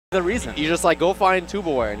the reason. You just like go find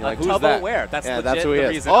Tubaware and you're like, who's that? Where? That's yeah, legit that's who he the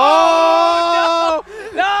is. reason. Oh!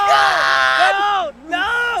 No!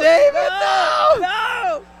 No! David,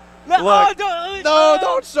 No! Look, Oh,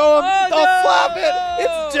 don't show him. Oh, don't no! slap it.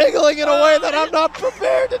 It's jiggling in a way that I'm not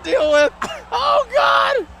prepared to deal with. Oh,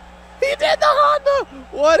 God. He did the Honda.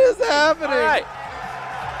 What is happening? All right.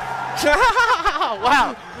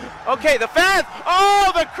 Wow. Okay, the fans.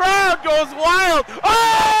 Oh, the crowd goes wild. Oh!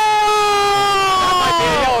 That might be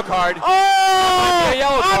a yellow card. Oh! That might be a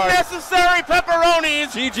yellow card. Unnecessary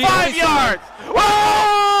pepperonis. GG. 5 yards.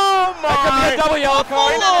 Oh, my. That could be a double yellow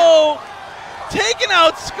card. Buffalo taking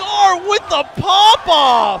out Scar with the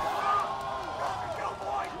pop-off.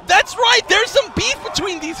 That's right. There's some beef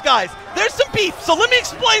between these guys. There's some beef. So let me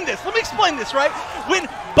explain this. Right? When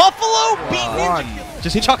Buffalo beat Ninja Killer,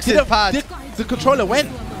 Just chucks his pad. the controller went.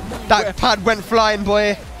 That pad went flying,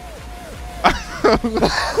 boy.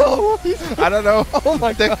 I don't know. Oh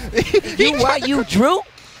my god. You drew?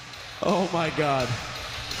 Oh my god.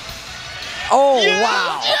 Oh, Yes,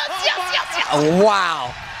 wow. Yes.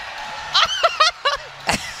 Wow.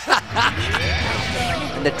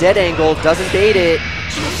 And the dead angle doesn't bait it.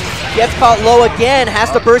 Gets caught low again,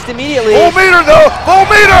 has to burst immediately. Full meter though, full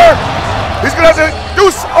meter! He's gonna have to do,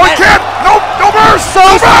 oh he can't, no burst! So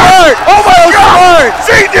smart! Oh my god!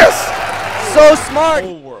 Genius! So smart!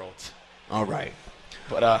 Whole world. All right.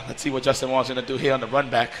 But let's see what Justin Wong's gonna do here on the run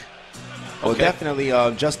back. Well, definitely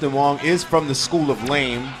Justin Wong is from the school of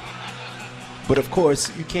lame. But of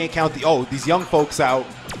course, you can't count these young folks out.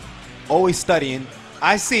 Always studying.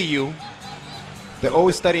 I see you. They're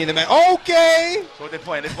always studying the man. Okay! So what they're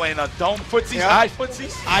playing? They're playing dome footsies, Yeah. eye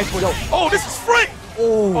footsies. I put Oh, this is free!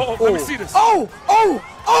 Oh, Let me see this. Oh!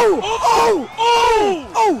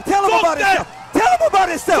 Tell him about himself. Tell him about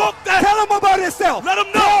himself. Fuck that. Tell him about himself. Let him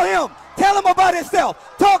know. Tell him. Tell him about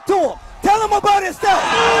himself. Talk to him. Tell him about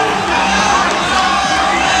himself.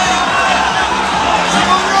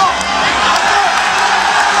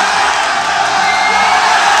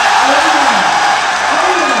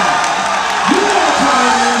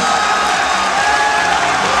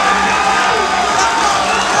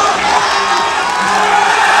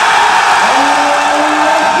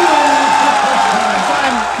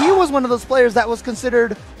 He was one of those players that was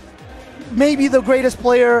considered maybe the greatest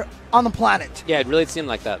player on the planet. Yeah, it really seemed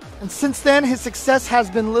like that. And since then, his success has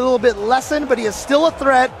been a little bit lessened, but he is still a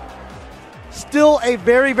threat, still a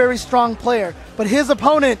very, very strong player. But his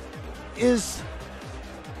opponent is...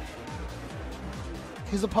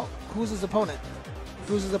 Who's his opponent?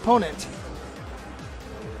 Who's his opponent?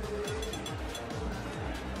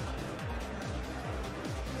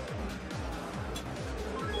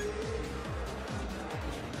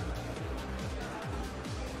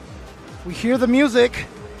 We hear the music,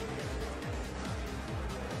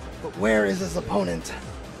 but where is his opponent?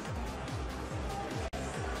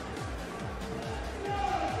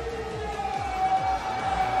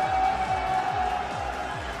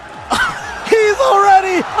 He's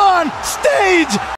already on stage!